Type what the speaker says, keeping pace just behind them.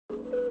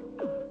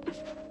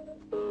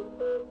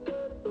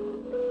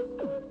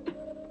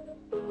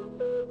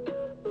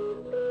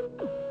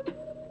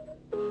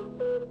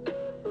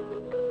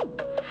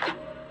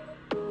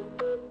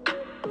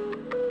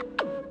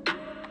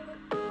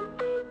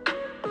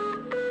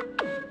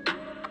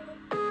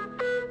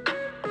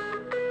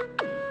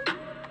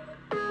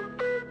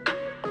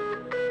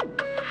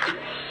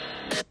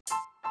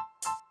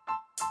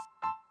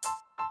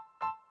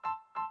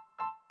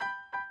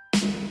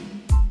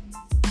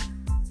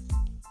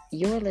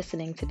You're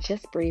listening to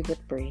Just Breathe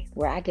with Bree,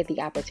 where I get the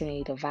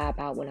opportunity to vibe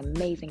out with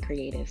amazing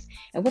creatives.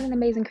 And what an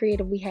amazing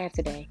creative we have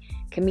today.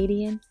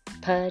 Comedian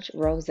Pudge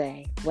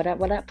Rozay. What up,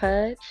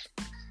 Pudge?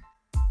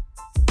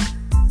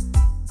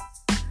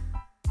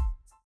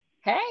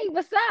 Hey,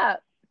 what's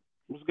up?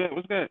 What's good?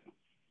 What's good?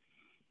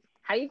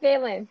 How you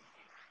feeling?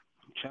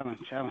 Chilling.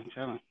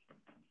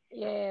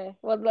 Yeah.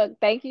 Well, look,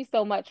 thank you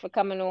so much for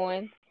coming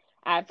on.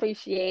 I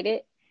appreciate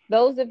it.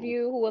 Those of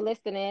you who are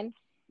listening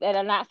that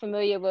are not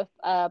familiar with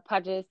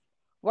Pudge's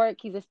work,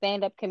 he's a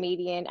stand-up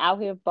comedian out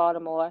here in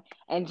Baltimore,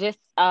 and just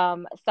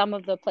some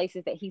of the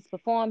places that he's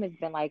performed has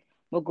been like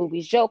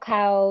Magooby's Joke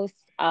House,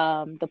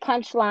 the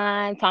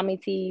Punchline, Tommy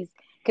T's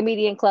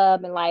Comedian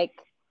Club, and like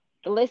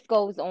the list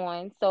goes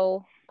on.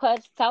 So,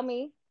 Pudge, tell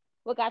me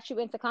what got you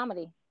into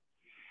comedy?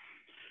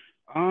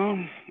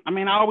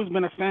 I always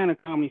been a fan of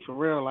comedy for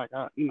real. I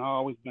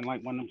always been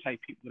like one of them type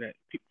people that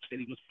people said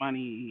he was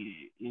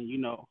funny,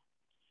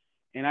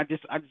 and I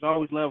just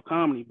always loved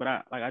comedy, but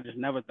I just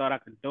never thought I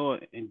could do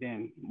it. And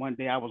then one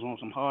day I was on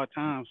some hard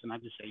times, and I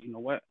just said, you know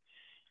what?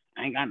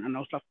 I ain't got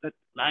no stuff that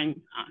I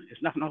ain't,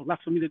 it's nothing else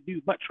left for me to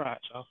do but try it.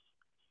 So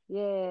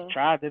Yeah.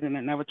 tried it, and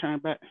it never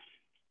turned back.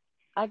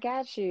 I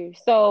got you.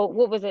 So,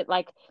 what was it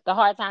like? The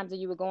hard times that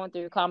you were going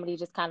through, comedy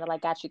just kind of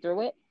like got you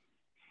through it.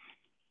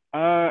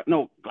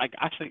 No, like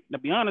actually, to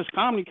be honest,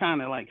 comedy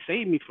kind of like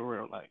saved me for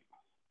real, like,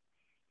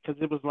 cause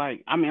it was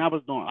like, I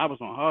was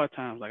on hard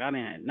times, like I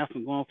didn't have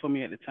nothing going for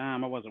me at the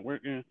time. I wasn't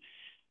working.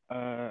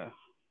 Uh,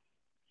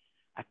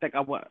 I think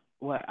I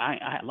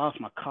had lost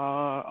my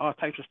car, all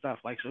types of stuff,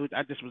 like so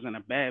I just was in a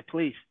bad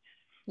place,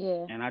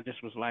 Yeah, and I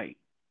was like,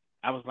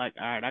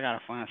 all right, I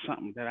gotta find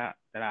something that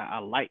I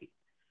like,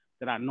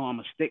 that I know I'm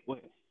gonna stick with,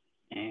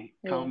 and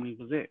yeah. comedy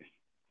was it.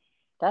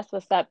 That's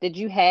what's up. Did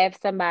you have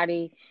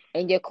somebody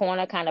in your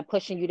corner kind of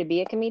pushing you to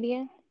be a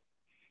comedian?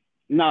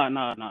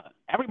 No.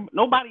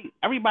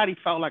 Everybody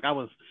felt like I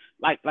was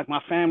like my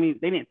family.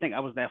 They didn't think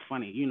I was that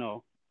funny,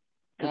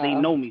 because they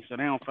Oh, know me, so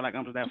they don't feel like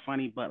I'm that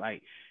funny. But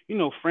like,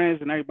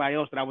 friends and everybody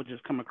else that I would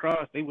just come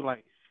across, they were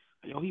like,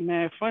 "Yo, he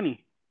mad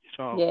funny."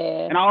 So,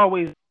 yeah. and I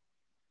always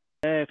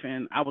laugh,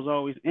 and I was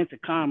always into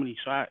comedy,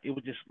 so it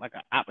was just like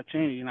an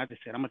opportunity, and I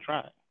just said, "I'm gonna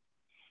try it."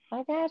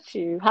 I got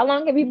you. How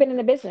long have you been in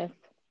the business?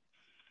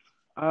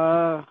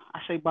 I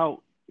say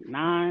about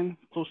 9,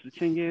 close to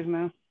 10 years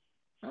now.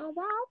 Oh,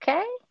 wow.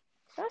 Okay.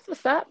 That's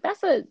what's up.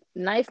 That's a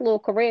nice little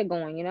career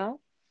going, you know?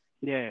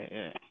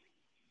 Yeah.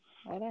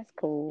 Oh, that's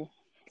cool.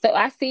 So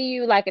I see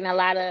you like in a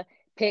lot of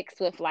pics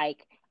with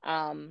like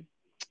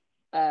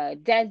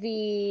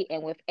Desi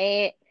and with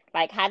Ed.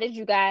 Like, how did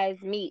you guys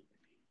meet?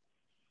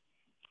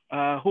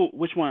 Who?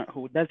 Which one?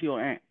 Who? Desi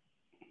or Ant?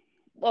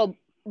 Well,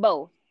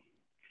 both.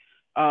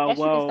 Uh, Guess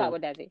you can start well,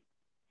 with Desi.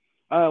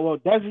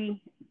 Desi.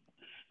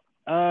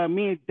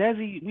 Me and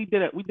Desi, we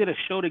did a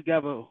show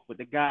together with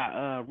the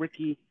guy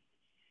Ricky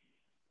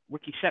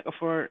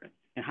Shackelford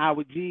and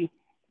Howard G.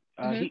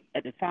 Mm-hmm. He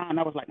at the time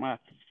that was like my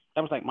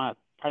probably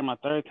my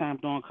third time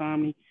doing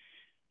comedy,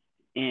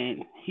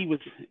 and Desi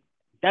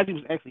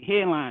was actually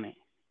headlining.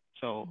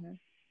 So Mm-hmm.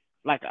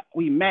 like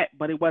we met,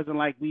 but it wasn't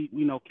like we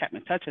kept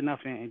in touch or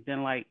nothing. And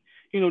then like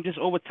just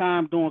over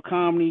time doing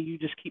comedy, you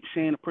just keep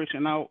seeing the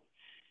person out.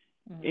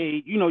 Mm-hmm.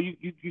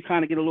 You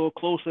kind of get a little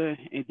closer,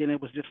 and then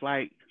it was just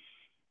like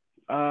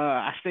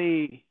I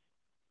say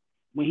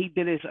when he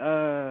did his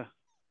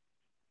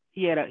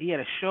he had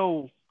a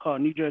show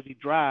called New Jersey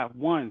Drive.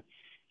 One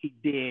he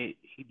did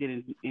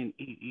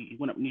he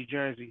went up New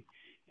Jersey,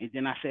 and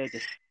then I said at the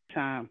same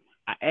time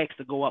I asked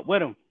to go up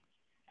with him.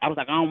 I was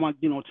like, I don't want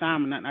to do no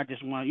time and nothing. I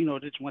just want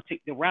to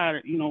take the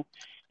ride, and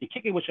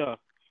kick it with y'all.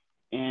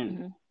 And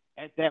Mm-hmm.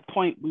 at that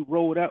point, we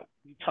rolled up.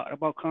 We talked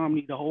about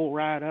comedy the whole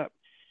ride up.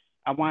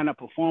 I wound up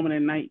performing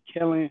that night,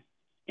 killing,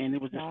 and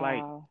it was just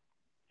like Wow.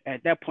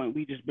 at that point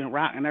we just been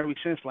rocking ever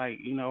since. Like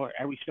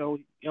every show,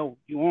 yo,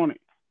 you on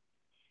it?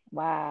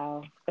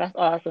 Wow. That's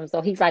awesome.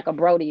 So he's like a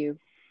bro to you.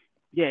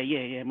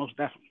 Yeah. Most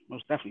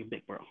definitely, a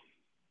big bro.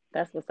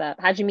 That's what's up.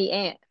 How'd you meet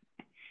Aunt?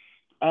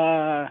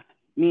 Uh,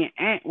 me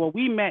and Ant. Well,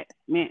 we met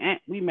a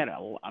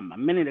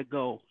minute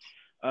ago.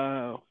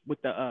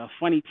 With the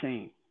funny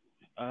team.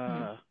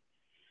 Mm-hmm. Uh,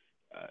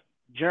 uh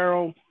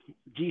Gerald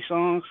G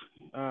Songs.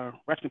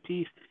 Rest in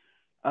peace.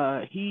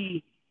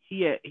 He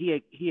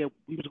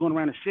was going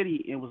around the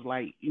city and was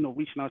like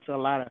reaching out to a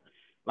lot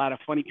of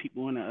funny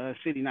people in the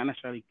city, not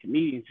necessarily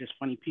comedians, just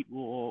funny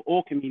people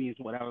or comedians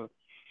or whatever.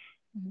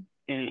 Mm-hmm.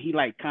 And he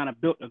like kind of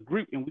built a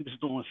group, and we was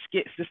doing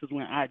skits. This is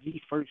when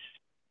IG first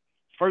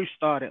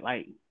started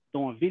like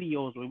doing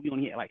videos where we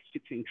only had like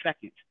 15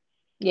 seconds,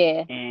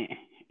 Yeah. and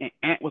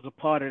Ant was a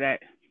part of that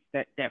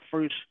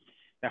first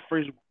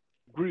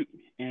group,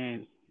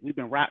 and we've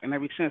been rocking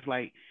ever since.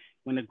 Like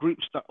when the group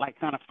like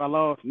kind of fell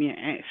off, me and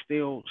Ant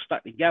still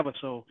stuck together,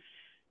 so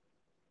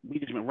we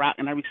just been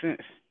rocking ever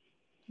since.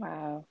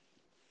 Wow.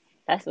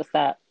 That's what's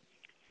up.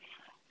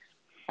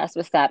 That's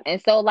what's up.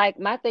 And so, like,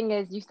 my thing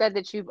is, you said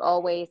that you've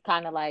always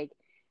kind of like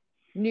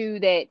knew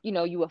that,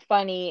 you were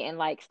funny and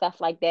like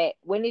stuff like that.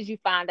 When did you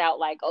find out,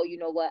 like, oh, you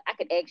know what? I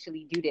could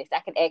actually do this. I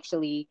could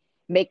actually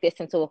make this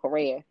into a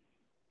career.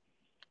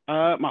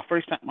 My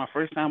first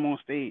time on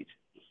stage.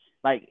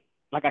 Like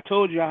like I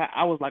told you,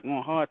 I was like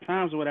on hard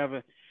times or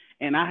whatever,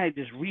 and I had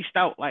just reached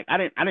out. Like I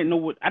didn't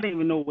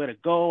even know where to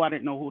go. I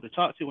didn't know who to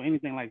talk to or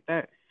anything like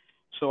that.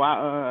 So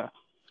I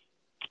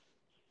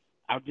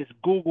just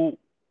Googled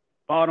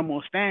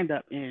Baltimore stand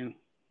up, and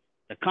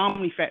the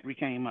Comedy Factory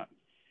came up,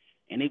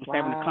 and they was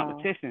having a Wow.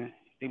 competition.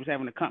 They was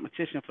having a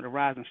competition for the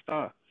Rising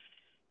Star,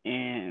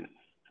 and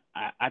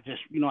I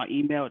just I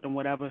emailed them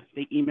whatever.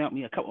 They emailed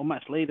me a couple of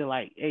months later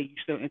like, hey, you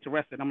still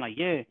interested? I'm like,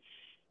 yeah.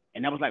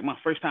 And that was like my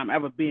first time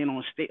ever being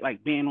on stage,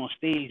 like being on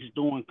stage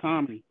doing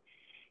comedy,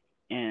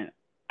 and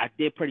I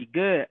did pretty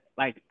good.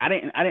 Like I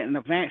didn't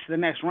advance to the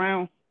next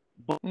round,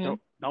 but the,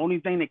 Mm-hmm. the only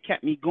thing that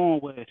kept me going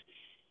was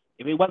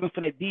if it wasn't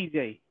for the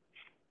DJ,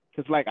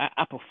 because like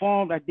I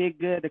performed, I did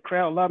good, the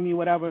crowd loved me,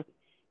 whatever.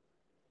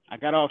 I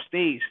got off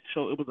stage,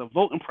 so it was a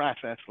voting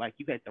process. Like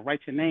you had to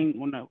write your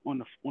name on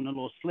the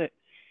little slip,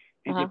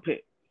 and Uh-huh. then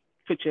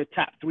put your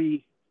top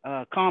three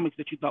comics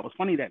that you thought was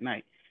funny that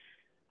night.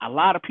 A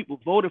lot of people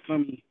voted for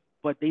me,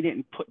 but they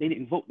didn't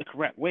vote the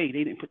correct way.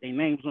 They didn't put their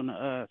names on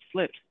the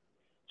slips,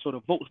 so the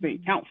votes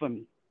didn't Mm-hmm. count for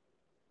me.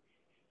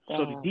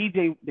 So the Damn.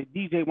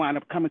 DJ wound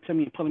up coming to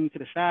me and pulling me to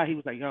the side. He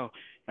was like yo,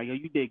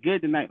 you did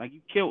good tonight. Like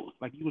you killed.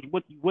 Like you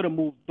would have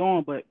moved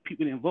on, but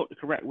people didn't vote the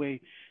correct way.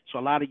 So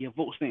a lot of your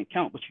votes didn't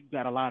count, but you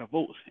got a lot of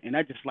votes, and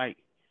that just like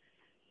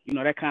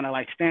that kind of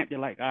like stamped it.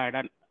 Like all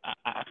right,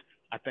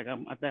 I think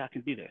I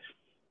can do this.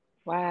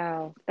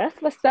 Wow. That's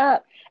what's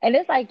up. And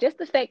it's like just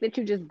the fact that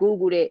you just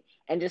Googled it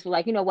and just were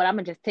like, you know what, I'm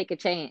gonna just take a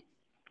chance.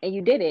 And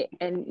you did it.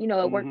 And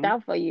it worked Mhm.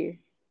 out for you.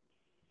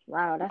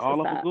 Wow, that's All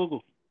what's over up.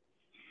 Google.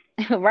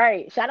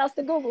 Right. Shout outs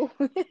to Google.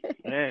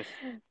 Yeah.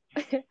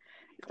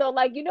 So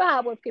like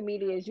how with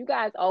comedians, you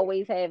guys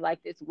always have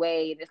like this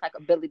way and this like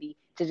ability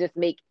to just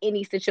make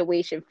any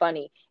situation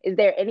funny. Is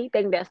there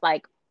anything that's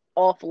like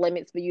off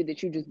limits for you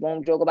that you just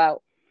won't joke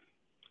about?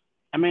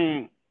 I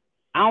mean,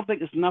 I don't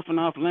think it's nothing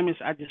off limits.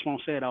 I just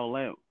won't say it out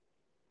loud.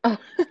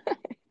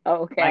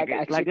 Oh, okay, I Like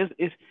got you.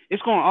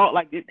 it's gonna all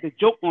like the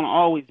joke gonna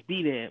always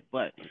be there,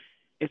 but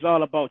it's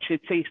all about your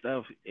taste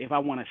of if I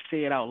want to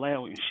say it out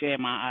loud and share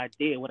my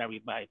idea with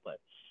everybody. But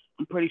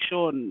I'm pretty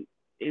sure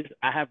is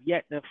I have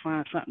yet to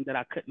find something that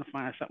I couldn't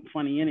find something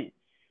funny in it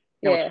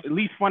that was Yeah, at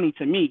least funny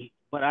to me.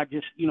 But I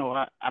just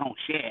I don't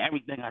share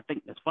everything I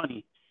think that's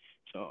funny.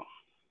 So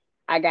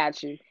I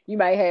got you. You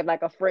might have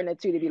like a friend or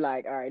two to be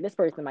like, all right, this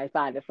person might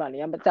find it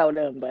funny. I'm gonna tell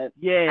them, but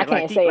I yeah,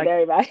 like can't say it to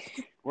everybody.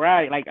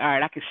 right, like all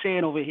right, I can say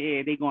it over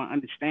here. They gonna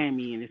understand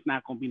me, and it's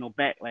not gonna be no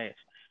backlash.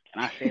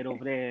 And I say it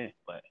over there,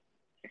 but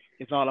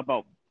it's all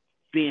about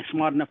being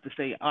smart enough to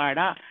say, all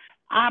right,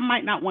 I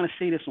might not want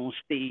to say this on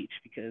stage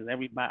because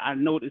everybody I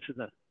know this is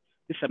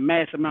a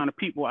mass amount of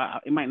people.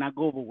 It might not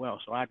go over well,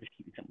 so I just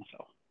keep it to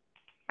myself.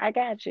 I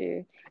got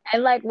you.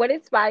 And like, what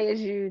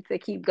inspires you to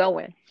keep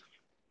going?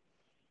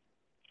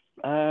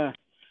 Uh,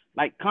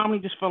 like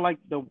comedy just felt like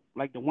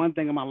the one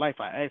thing in my life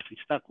I actually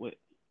stuck with.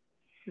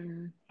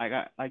 Mhm. Like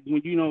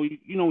when when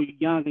you're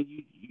young and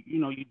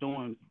you're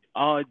doing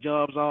odd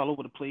jobs all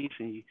over the place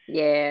and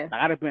Yeah,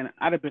 like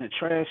I'd have been a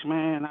trash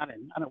man. I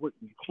didn't work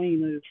with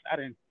cleaners. I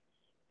didn't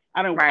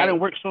right.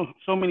 work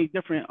so many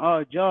different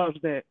odd jobs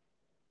that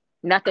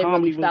Nothing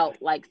really comedy was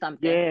felt like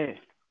something. yeah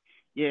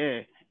yeah.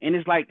 And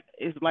it's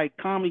like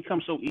comedy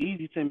comes so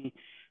easy to me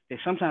that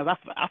sometimes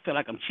I feel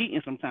like I'm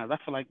cheating. Sometimes I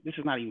feel like this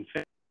is not even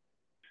fair.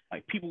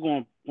 Like people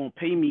gonna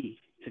pay me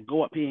to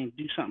go up here and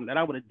do something that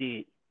I would have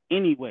did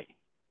anyway.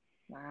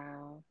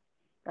 Wow,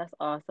 that's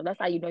awesome. That's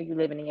how you know you're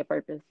living in your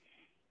purpose.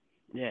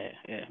 Yeah,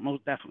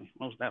 most definitely.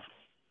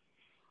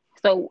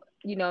 So,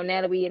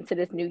 now that we into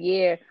this new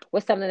year,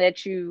 what's something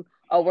that you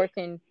are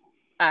working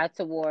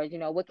towards?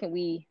 What can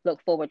we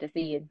look forward to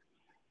seeing?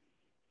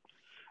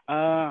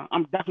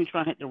 I'm definitely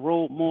trying to hit the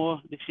road more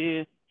this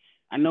year.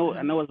 I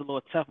Hmm. know it's a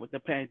little tough with the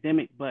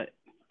pandemic, but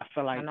I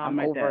feel I like know I'm I'm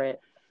at over that.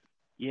 it.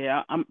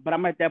 But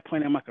I'm at that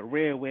point in my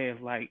career where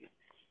it's like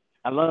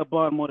I love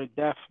Baltimore to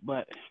death,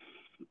 but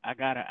I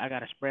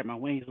gotta spread my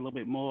wings a little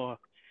bit more,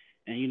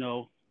 and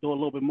do a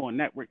little bit more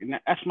network. And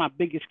that's my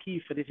biggest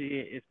key for this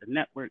year is the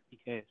network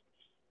because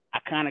I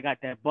kind of got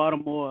that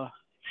Baltimore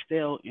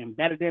still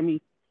embedded in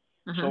me.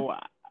 Hmm. So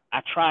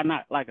I try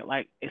not like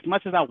as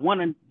much as I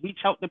want to reach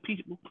out to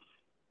people,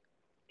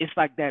 it's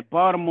like that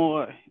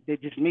Baltimore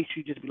that just makes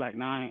you just be like,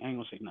 nah, I ain't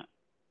gonna say nothing.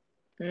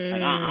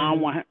 Like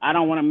Mm, I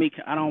don't want to make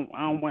I don't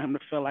want him to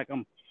feel like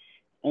I'm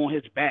on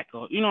his back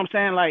or you know what I'm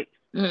saying like.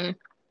 mm.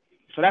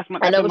 So that's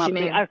I know been what my you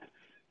mean.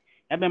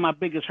 that been my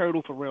biggest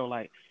hurdle for real.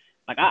 Like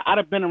I'd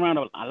have been around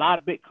a lot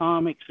of big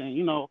comics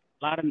and a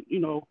lot of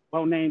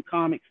well named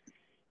comics,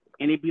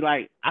 and it'd be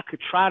like I could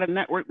try to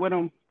network with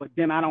them, but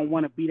then I don't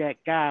want to be that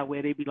guy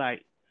where they be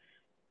like,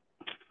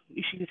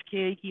 you see this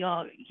kid, he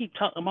keep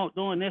talking about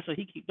doing this or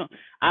he keep doing.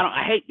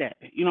 I hate that.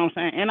 You know what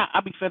I'm saying? And I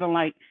be feeling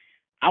like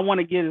I want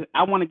to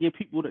give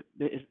people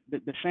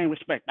the same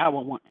respect I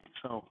would want.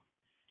 So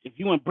if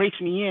you embrace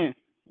me in,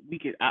 we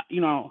could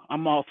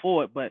I'm all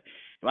for it. But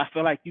if I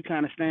feel like you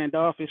kind of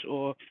standoffish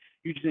or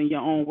you just in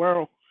your own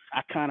world,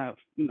 I kind of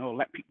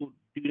let people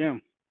do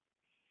them.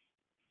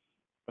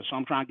 So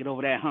I'm trying to get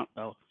over that hump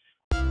though.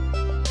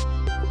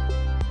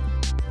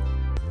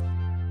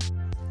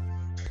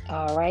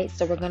 All right,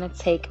 so we're going to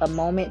take a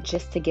moment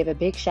just to give a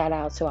big shout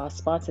out to our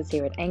sponsors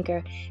here at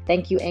Anchor.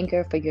 Thank you,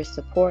 Anchor, for your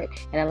support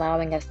and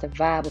allowing us to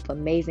vibe with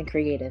amazing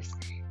creatives.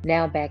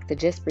 Now back to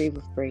Just Breathe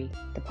with Bree,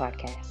 the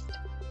podcast.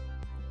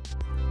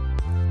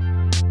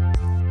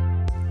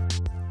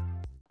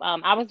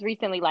 I was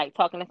recently like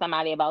talking to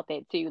somebody about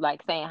that too,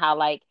 like saying how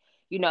like,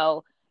 you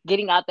know,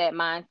 getting out that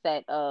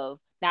mindset of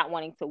not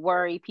wanting to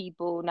worry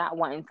people, not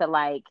wanting to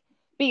like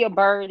be a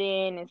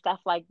burden and stuff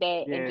like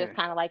that, and Yeah. just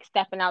kind of like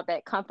stepping out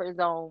that comfort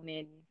zone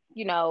and,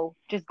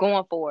 just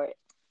going for it.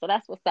 So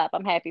that's what's up.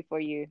 I'm happy for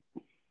you.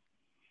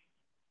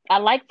 I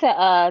like to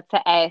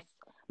ask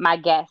my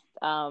guests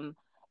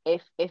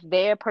if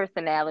their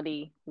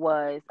personality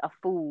was a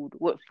food,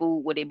 what food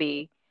would it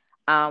be?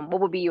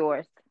 What would be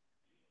yours?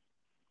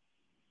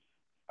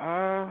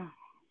 Uh,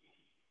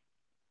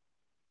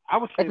 I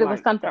would say If it was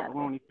like something other.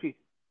 pepperoni pizza.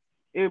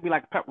 It would be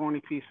like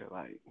pepperoni pizza,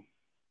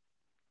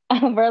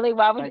 Really?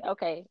 Why would you? like,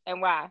 Okay,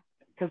 and why?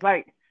 cause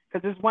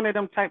it's one of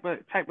them type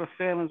of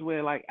feelings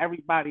where like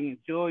everybody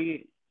enjoy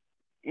it,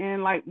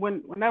 and like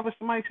whenever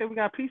somebody say we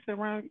got pizza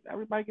around,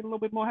 everybody get a little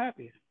bit more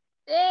happy.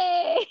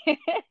 Hey,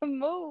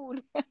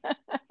 mood. I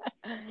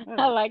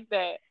Yeah. like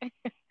that.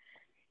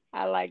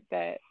 I like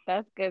that.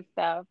 That's good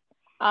stuff.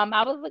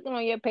 I was looking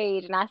on your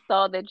page and I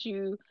saw that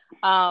you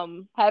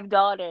have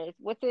daughters.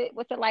 What's it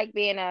like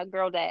being a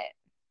girl dad?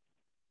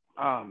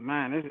 Oh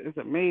man, it's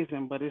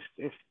amazing, but it's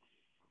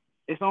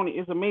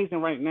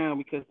amazing right now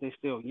because they're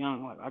still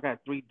young. Like I got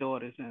three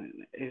daughters, and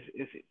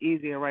it's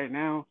easier right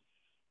now.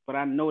 But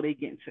I know they're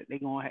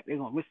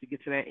gonna wish to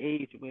get to that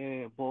age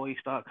where boys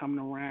start coming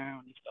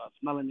around, they start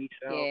smelling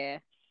themselves, Yeah.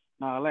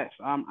 and all that.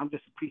 So I'm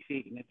just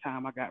appreciating the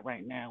time I got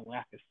right now where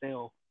I can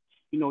still,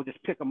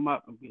 just pick them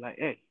up and be like,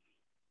 hey,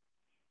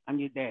 I'm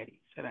your daddy.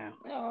 Sit down.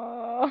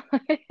 Oh,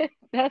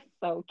 that's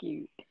so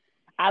cute.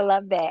 I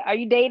love that. Are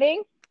you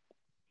dating?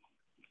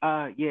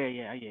 Yeah.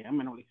 I'm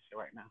in a relationship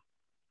right now.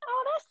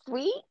 Oh, that's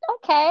sweet.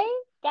 Okay.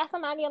 Got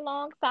somebody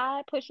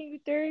alongside pushing you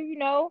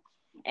through,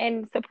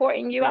 and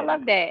supporting you. I Yeah.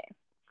 love that.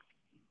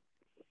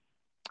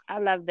 I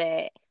love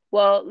that.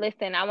 Well,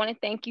 listen, I want to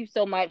thank you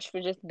so much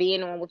for just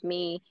being on with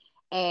me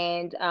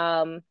and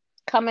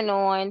coming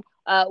on.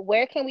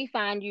 Where can we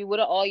find you? What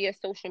are all your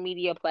social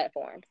media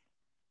platforms?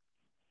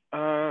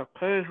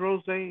 Pudge,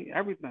 Rozay,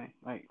 everything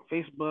like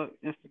Facebook,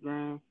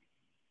 Instagram,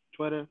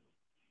 Twitter,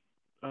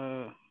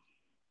 uh,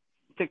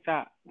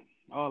 TikTok,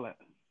 all that.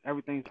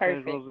 Everything's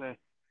Pudge, Perfect. Rozay.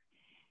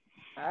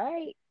 All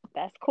right.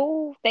 That's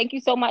cool. Thank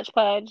you so much,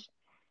 Pudge.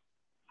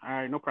 All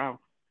right, no problem.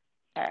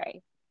 All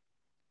right.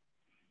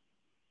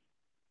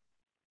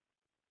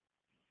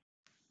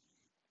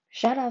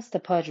 Shout outs to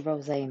Pudge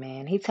Rose,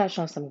 man. He touched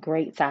on some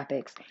great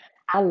topics.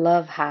 I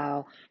love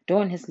how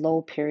during his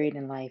low period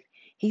in life,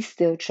 he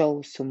still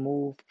chose to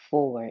move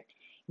forward.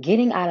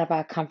 Getting out of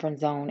our comfort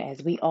zone,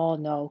 as we all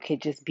know,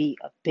 could just be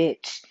a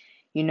bitch.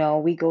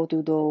 We go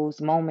through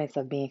those moments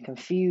of being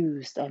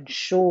confused,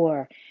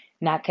 unsure,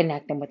 not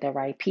connecting with the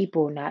right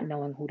people, not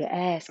knowing who to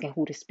ask and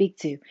who to speak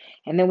to.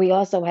 And then we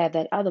also have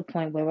that other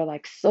point where we're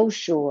like so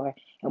sure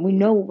and we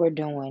know what we're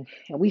doing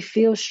and we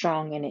feel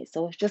strong in it.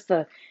 So it's just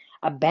a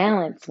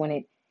balance when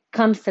it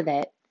comes to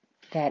that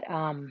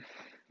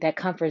that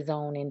comfort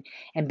zone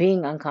and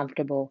being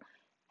uncomfortable.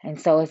 And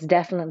so it's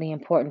definitely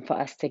important for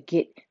us to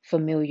get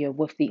familiar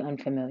with the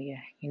unfamiliar.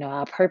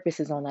 Our purpose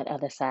is on that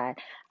other side.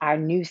 Our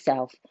new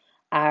self,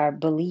 our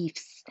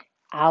beliefs,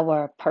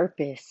 our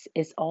purpose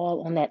is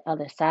all on that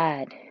other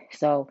side.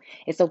 So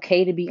it's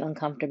okay to be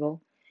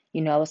uncomfortable.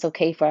 It's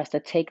okay for us to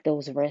take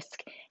those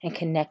risks and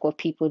connect with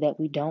people that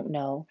we don't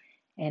know.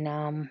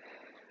 And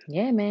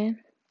yeah, man,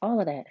 all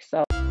of that.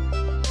 So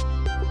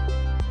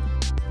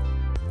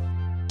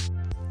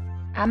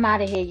I'm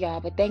out of here, y'all.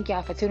 But thank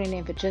y'all for tuning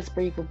in for Just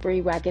Breathe with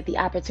Bree, where I get the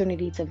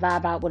opportunity to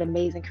vibe out with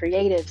amazing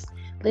creatives.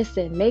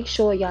 Listen, make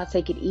sure y'all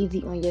take it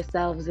easy on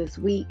yourselves this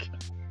week.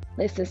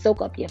 Listen,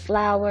 soak up your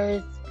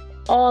flowers,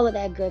 all of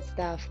that good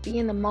stuff. Be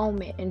in the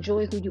moment.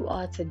 Enjoy who you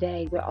are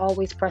today. We're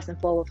always pressing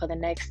forward for the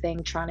next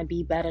thing, trying to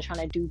be better,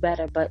 trying to do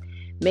better. But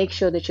make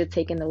sure that you're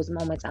taking those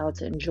moments out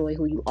to enjoy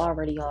who you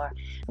already are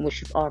and what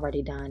you've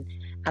already done.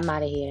 I'm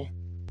out of here.